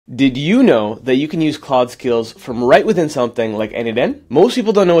Did you know that you can use Claude Skills from right within something like n8n? Most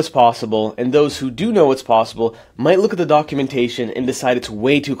people don't know it's possible, and those who do know it's possible might look at the documentation and decide it's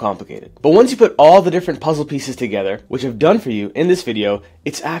way too complicated. But once you put all the different puzzle pieces together, which I've done for you in this video,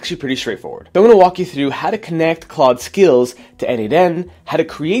 it's actually pretty straightforward. So I'm going to walk you through how to connect Claude Skills to n8n, how to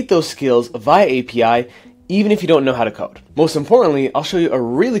create those skills via API, even if you don't know how to code. Most importantly, I'll show you a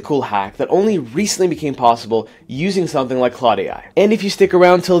really cool hack that only recently became possible using something like Claude AI. And if you stick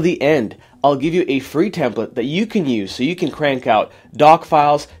around till the end, I'll give you a free template that you can use so you can crank out doc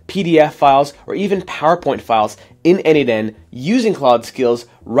files, PDF files, or even PowerPoint files in n8n using Claude Skills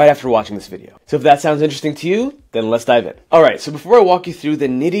right after watching this video. So if that sounds interesting to you, then let's dive in. Alright, so before I walk you through the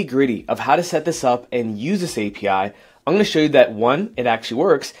nitty-gritty of how to set this up and use this API, I'm going to show you that 1, it actually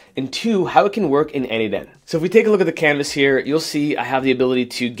works, and 2, how it can work in n8n. So if we take a look at the canvas here, you'll see I have the ability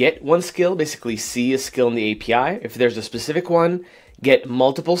to get one skill, basically see a skill in the API, if there's a specific one, get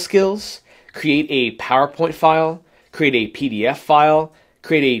multiple skills, create a PowerPoint file, create a PDF file,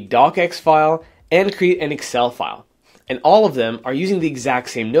 create a Docx file, and create an Excel file. And all of them are using the exact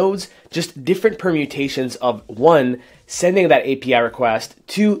same nodes, just different permutations of one, sending that API request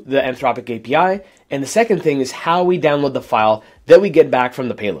to the Anthropic API, and the second thing is how we download the file that we get back from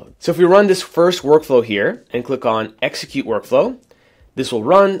the payload. So if we run this first workflow here and click on execute workflow, this will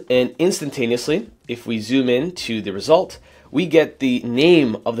run, and instantaneously, if we zoom in to the result, we get the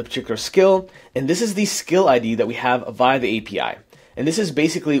name of the particular skill, and this is the skill ID that we have via the API. And this is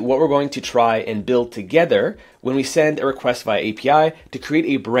basically what we're going to try and build together when we send a request via API to create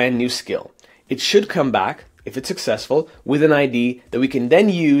a brand new skill. It should come back, if it's successful, with an ID that we can then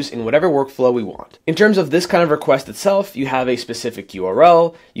use in whatever workflow we want. In terms of this kind of request itself, you have a specific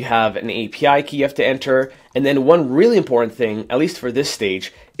URL, you have an API key you have to enter, and then one really important thing, at least for this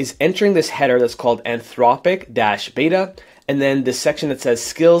stage, is entering this header that's called Anthropic-beta, and then this section that says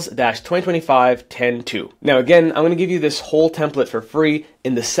skills-2025-10.2. Now again, I'm going to give you this whole template for free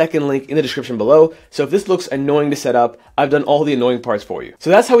in the second link in the description below, so if this looks annoying to set up, I've done all the annoying parts for you.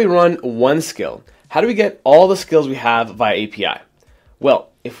 So that's how we run one skill. How do we get all the skills we have via API? Well,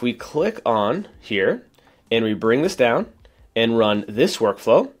 if we click on here, and we bring this down, and run this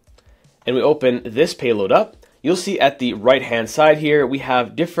workflow, and we open this payload up, you'll see at the right-hand side here, we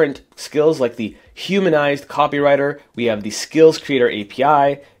have different skills like the humanized copywriter, we have the skills creator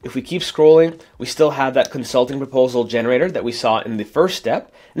API. If we keep scrolling, we still have that consulting proposal generator that we saw in the first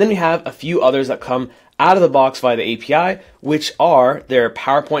step. And then we have a few others that come out of the box via the API, which are their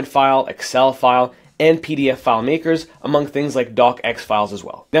PowerPoint file, Excel file, and PDF file makers, among things like Docx files as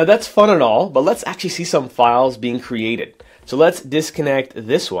well. Now that's fun and all, but let's actually see some files being created. So let's disconnect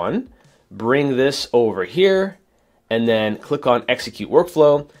this one, bring this over here, and then click on execute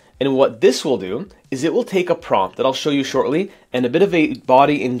workflow. And what this will do is it will take a prompt that I'll show you shortly and a bit of a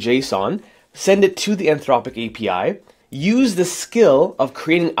body in JSON, send it to the Anthropic API, use the skill of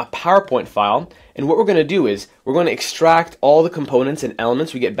creating a PowerPoint file, and what we're going to do is we're going to extract all the components and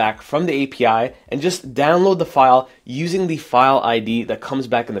elements we get back from the API and just download the file using the file ID that comes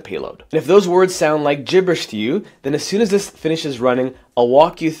back in the payload. And if those words sound like gibberish to you, then as soon as this finishes running, I'll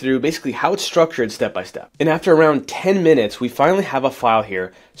walk you through basically how it's structured step by step. And after around 10 minutes, we finally have a file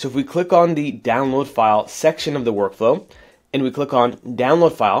here. So if we click on the download file section of the workflow, and we click on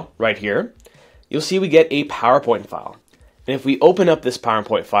download file right here, you'll see we get a PowerPoint file. And if we open up this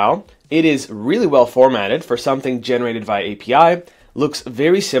PowerPoint file, it is really well formatted for something generated via API, looks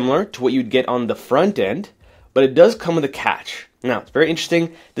very similar to what you'd get on the front end, but it does come with a catch. Now, it's very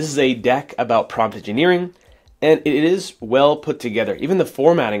interesting. This is a deck about prompt engineering, and it is well put together. Even the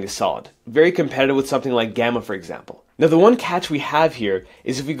formatting is solid. Very competitive with something like Gamma, for example. Now, the one catch we have here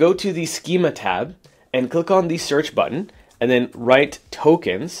is if we go to the Schema tab and click on the search button, and then write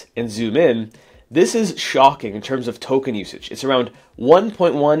tokens and zoom in, this is shocking in terms of token usage. It's around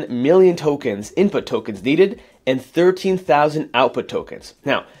 1.1 million tokens, input tokens needed, and 13,000 output tokens.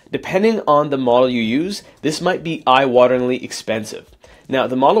 Now, depending on the model you use, this might be eye-wateringly expensive. Now,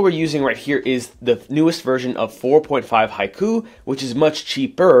 the model we're using right here is the newest version of 4.5 Haiku, which is much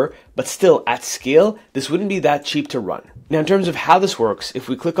cheaper, but still at scale, this wouldn't be that cheap to run. Now, in terms of how this works, if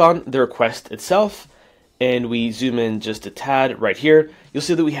we click on the request itself, and we zoom in just a tad right here, you'll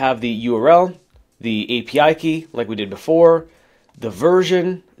see that we have the URL, the API key, like we did before, the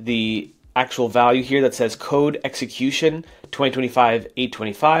version, the actual value here that says code execution 2025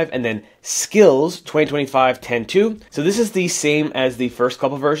 825 and then skills 2025 10.2. So this is the same as the first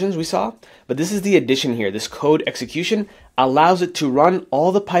couple versions we saw, but this is the addition here. This code execution allows it to run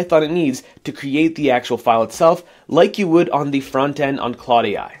all the Python it needs to create the actual file itself, like you would on the front end on Claude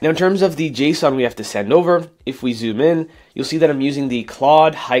AI. Now in terms of the JSON we have to send over, if we zoom in, you'll see that I'm using the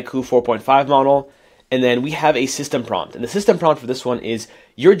Claude Haiku 4.5 model. And then we have a system prompt. And the system prompt for this one is,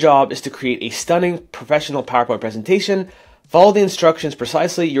 your job is to create a stunning professional PowerPoint presentation. Follow the instructions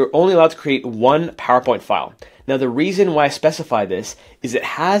precisely. You're only allowed to create one PowerPoint file. Now, the reason why I specify this is it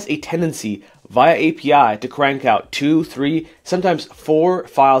has a tendency via API to crank out 2, 3, sometimes 4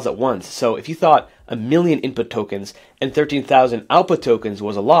 files at once. So if you thought 1 million input tokens and 13,000 output tokens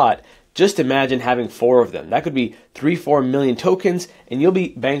was a lot, just imagine having 4 of them. That could be 3-4 million tokens and you'll be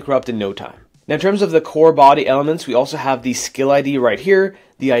bankrupt in no time. Now, in terms of the core body elements, we also have the skill ID right here.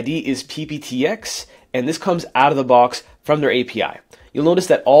 The ID is PPTX, and this comes out of the box from their API. You'll notice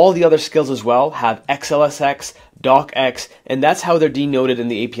that all the other skills as well have XLSX, Docx, and that's how they're denoted in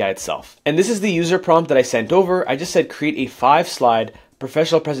the API itself. And this is the user prompt that I sent over. I just said create a 5-slide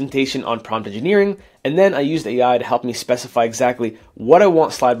professional presentation on prompt engineering, and then I used AI to help me specify exactly what I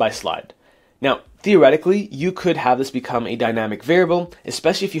want slide by slide. Now, theoretically, you could have this become a dynamic variable,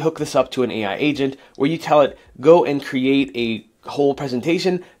 especially if you hook this up to an AI agent where you tell it, go and create a whole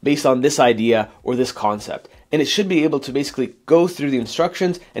presentation based on this idea or this concept. And it should be able to basically go through the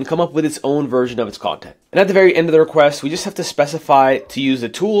instructions and come up with its own version of its content. And at the very end of the request, we just have to specify to use the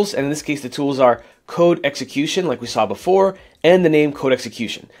tools. And in this case, the tools are code execution, like we saw before, and the name code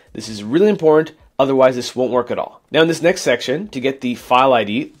execution. This is really important. Otherwise, this won't work at all. Now, in this next section, to get the file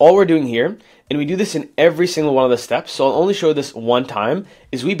ID, all we're doing here, and we do this in every single one of the steps, so I'll only show this one time,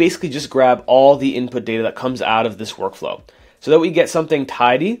 is we basically just grab all the input data that comes out of this workflow so that we get something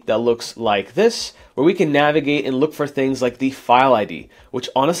tidy that looks like this, where we can navigate and look for things like the file ID, which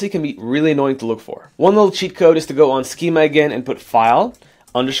honestly can be really annoying to look for. One little cheat code is to go on schema again and put file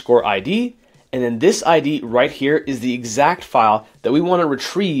underscore ID, and then this ID right here is the exact file that we want to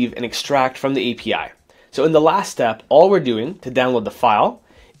retrieve and extract from the API. So in the last step, all we're doing to download the file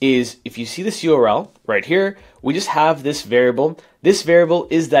is, if you see this URL right here, we just have this variable. This variable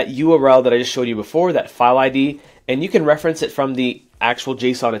is that URL that I just showed you before, that file ID, and you can reference it from the actual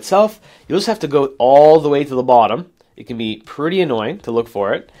JSON itself. You'll just have to go all the way to the bottom. It can be pretty annoying to look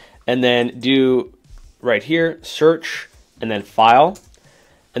for it. And then do right here, search, and then file.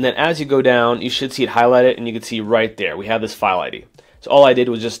 And then as you go down, you should see it highlighted, and you can see right there, we have this file ID. So all I did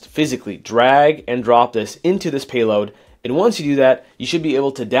was just physically drag and drop this into this payload. And once you do that, you should be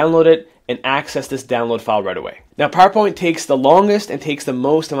able to download it and access this download file right away. Now, PowerPoint takes the longest and takes the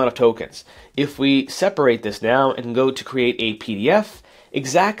most amount of tokens. If we separate this now and go to create a PDF,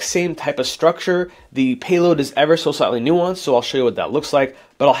 exact same type of structure, the payload is ever so slightly nuanced, so I'll show you what that looks like,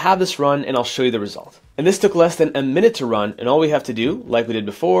 but I'll have this run and I'll show you the result. And this took less than a minute to run, and all we have to do, like we did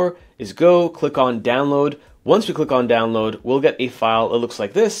before, is go click on download. Once we click on download, we'll get a file that looks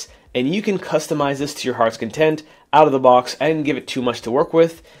like this, and you can customize this to your heart's content out of the box. I didn't give it too much to work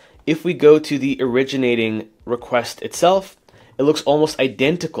with. If we go to the originating request itself, it looks almost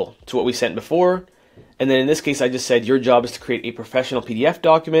identical to what we sent before. And then in this case, I just said your job is to create a professional PDF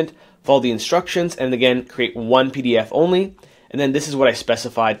document, follow the instructions, and again, create one PDF only. And then this is what I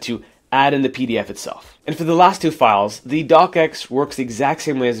specified to add in the PDF itself. And for the last two files, the Docx works the exact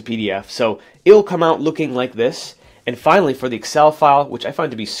same way as a PDF, so it will come out looking like this. And finally, for the Excel file, which I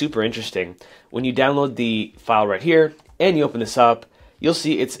find to be super interesting, when you download the file right here and you open this up, you'll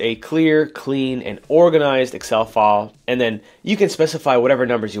see it's a clear, clean, and organized Excel file. And then you can specify whatever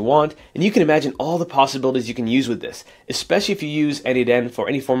numbers you want, and you can imagine all the possibilities you can use with this, especially if you use n8n for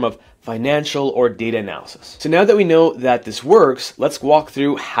any form of financial or data analysis. So now that we know that this works, let's walk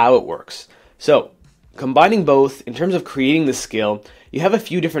through how it works. So combining both, in terms of creating the skill, you have a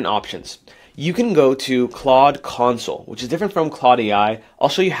few different options. You can go to Claude Console, which is different from Claude AI. I'll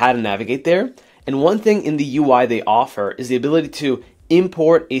show you how to navigate there. And one thing in the UI they offer is the ability to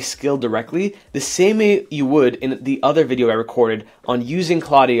import a skill directly, the same way you would in the other video I recorded on using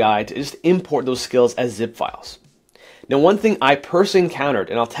Claude AI to just import those skills as zip files. Now, one thing I personally encountered,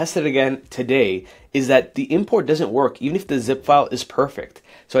 and I'll test it again today, is that the import doesn't work even if the zip file is perfect.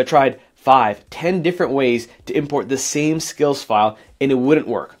 So I tried 5, 10 different ways to import the same skills file and it wouldn't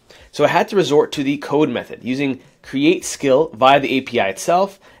work. So I had to resort to the code method using create skill via the API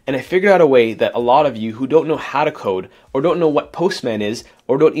itself, and I figured out a way that a lot of you who don't know how to code or don't know what Postman is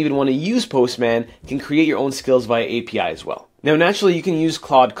or don't even want to use Postman can create your own skills via API as well. Now naturally you can use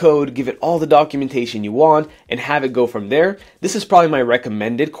Claude Code, give it all the documentation you want, and have it go from there. This is probably my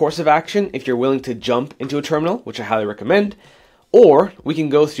recommended course of action if you're willing to jump into a terminal, which I highly recommend. Or we can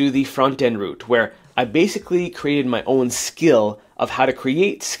go through the front end route where I basically created my own skill of how to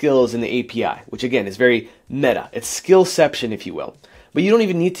create skills in the API, which again is very meta. It's skillception, if you will. But you don't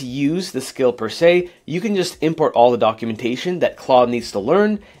even need to use the skill per se. You can just import all the documentation that Claude needs to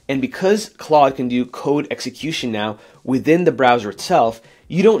learn. And because Claude can do code execution now within the browser itself,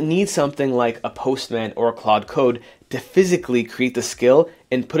 you don't need something like a Postman or a Claude Code to physically create the skill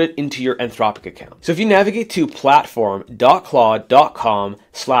and put it into your Anthropic account. So if you navigate to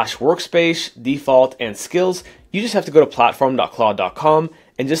platform.claude.com/workspace, default, and skills, you just have to go to platform.claude.com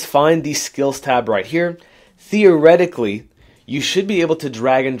and just find the skills tab right here. Theoretically, you should be able to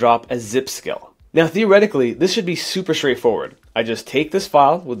drag and drop a zip skill. Now, theoretically, this should be super straightforward. I just take this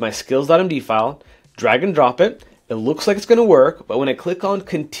file with my skills.md file, drag and drop it. It looks like it's going to work, but when I click on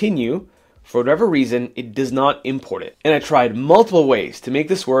continue, for whatever reason, it does not import it. And I tried multiple ways to make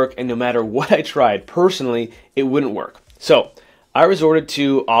this work, and no matter what I tried personally, it wouldn't work. So I resorted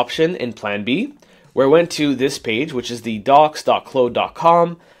to option and plan B, where I went to this page, which is the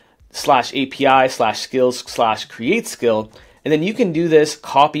docs.claude.com/API/skills/create skill. And then you can do this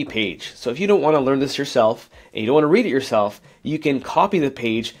copy page. So if you don't want to learn this yourself and you don't want to read it yourself, you can copy the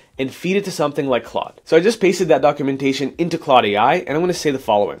page and feed it to something like Claude. So I just pasted that documentation into Claude AI, and I'm going to say the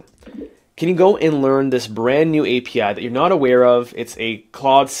following. Can you go and learn this brand new API that you're not aware of? It's a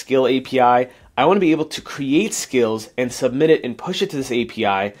Claude skill API. I want to be able to create skills and submit it and push it to this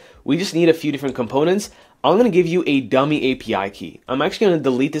API. We just need a few different components. I'm going to give you a dummy API key. I'm actually going to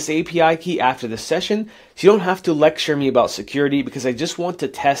delete this API key after this session, so you don't have to lecture me about security, because I just want to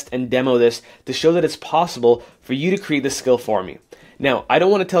test and demo this to show that it's possible for you to create this skill for me. Now, I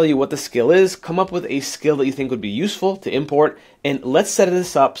don't want to tell you what the skill is. Come up with a skill that you think would be useful to import, and let's set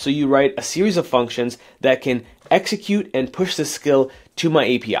this up so you write a series of functions that can execute and push the skill to my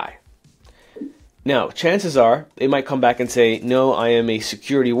API. Now, chances are they might come back and say, no, I am a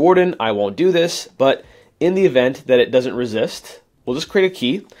security warden, I won't do this, but in the event that it doesn't resist, we'll just create a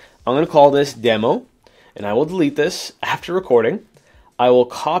key. I'm going to call this demo, and I will delete this after recording. I will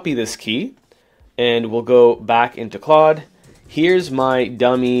copy this key, and we'll go back into Claude. Here's my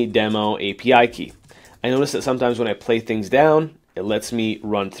dummy demo API key. I notice that sometimes when I play things down, it lets me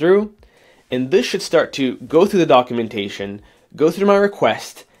run through, and this should start to go through the documentation, go through my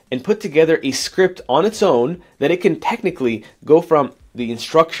request, and put together a script on its own that it can technically go from the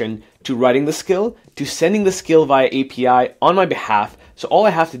instruction to writing the skill to sending the skill via API on my behalf. So all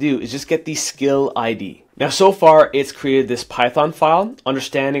I have to do is just get the skill ID. Now, so far it's created this Python file,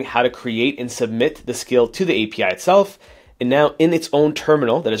 understanding how to create and submit the skill to the API itself. And now in its own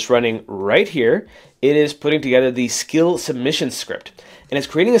terminal that is running right here, it is putting together the skill submission script. And it's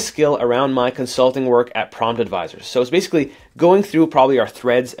creating a skill around my consulting work at Prompt Advisors. So it's basically going through probably our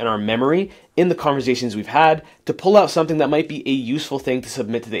threads and our memory in the conversations we've had to pull out something that might be a useful thing to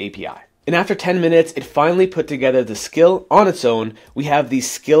submit to the API. And after 10 minutes, it finally put together the skill on its own. We have the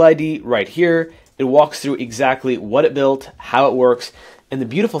skill ID right here. It walks through exactly what it built, how it works. And the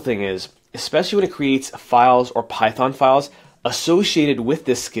beautiful thing is, especially when it creates files or Python files associated with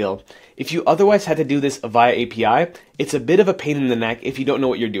this skill, if you otherwise had to do this via API, it's a bit of a pain in the neck if you don't know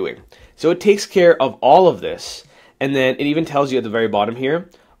what you're doing. So it takes care of all of this, and then it even tells you at the very bottom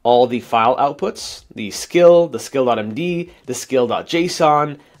here, all the file outputs, the skill.md, the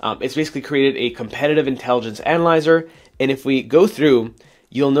skill.json. It's basically created a competitive intelligence analyzer, and if we go through,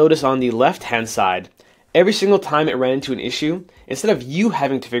 you'll notice on the left-hand side, every single time it ran into an issue, instead of you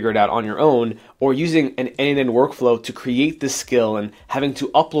having to figure it out on your own or using an n8n workflow to create this skill and having to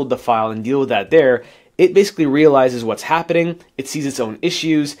upload the file and deal with that there, it basically realizes what's happening, it sees its own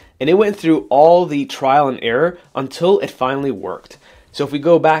issues, and it went through all the trial and error until it finally worked. So if we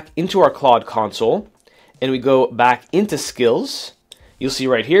go back into our Claude console and we go back into skills, you'll see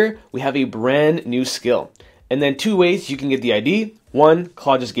right here, we have a brand new skill. And then two ways you can get the ID. One,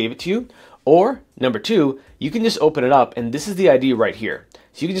 Claude just gave it to you. Or number two, you can just open it up and this is the ID right here.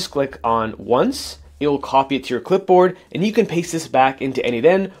 So you can just click on once, it will copy it to your clipboard and you can paste this back into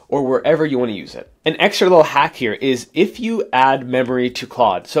n8n or wherever you want to use it. An extra little hack here is if you add memory to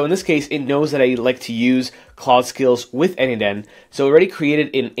Claude. So in this case, it knows that I like to use Claude Skills with n8n. So it already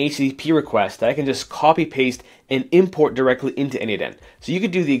created an HTTP request that I can just copy paste and import directly into n8n. So you could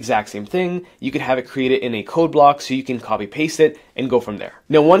do the exact same thing. You could have it created in a code block so you can copy paste it and go from there.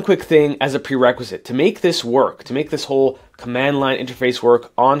 Now, one quick thing as a prerequisite to make this work, to make this whole command line interface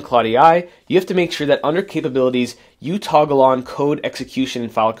work on Claude AI, you have to make sure that under capabilities, you toggle on code execution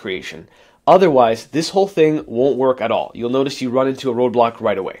and file creation. Otherwise, this whole thing won't work at all. You'll notice you run into a roadblock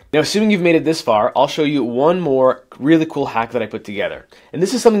right away. Now, assuming you've made it this far, I'll show you one more really cool hack that I put together. And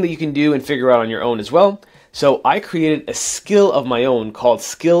this is something that you can do and figure out on your own as well. So I created a skill of my own called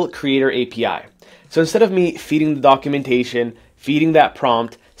Skill Creator API. So instead of me feeding the documentation, feeding that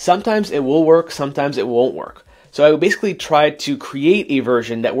prompt, sometimes it will work, sometimes it won't work. So I basically tried to create a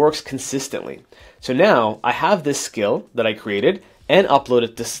version that works consistently. So now I have this skill that I created and upload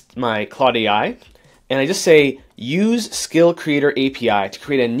it to my Claude AI, and I just say, use Skill Creator API to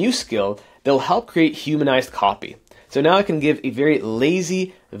create a new skill that will help create humanized copy. So now I can give a very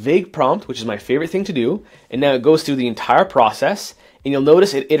lazy, vague prompt, which is my favorite thing to do, and now it goes through the entire process, and you'll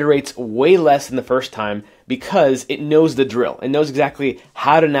notice it iterates way less than the first time because it knows the drill. It knows exactly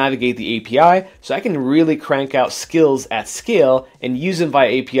how to navigate the API, so I can really crank out skills at scale and use them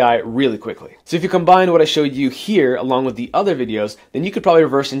via API really quickly. So if you combine what I showed you here along with the other videos, then you could probably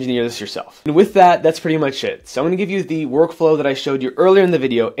reverse engineer this yourself. And with that, that's pretty much it. So I'm going to give you the workflow that I showed you earlier in the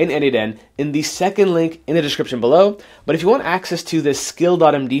video in n8n in the second link in the description below. But if you want access to this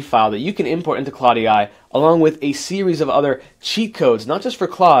skill.md file that you can import into Claude AI, along with a series of other cheat codes, not just for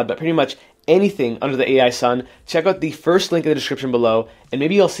Claude, but pretty much anything under the AI sun, check out the first link in the description below, and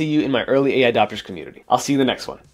maybe I'll see you in my early AI adopters community. I'll see you in the next one.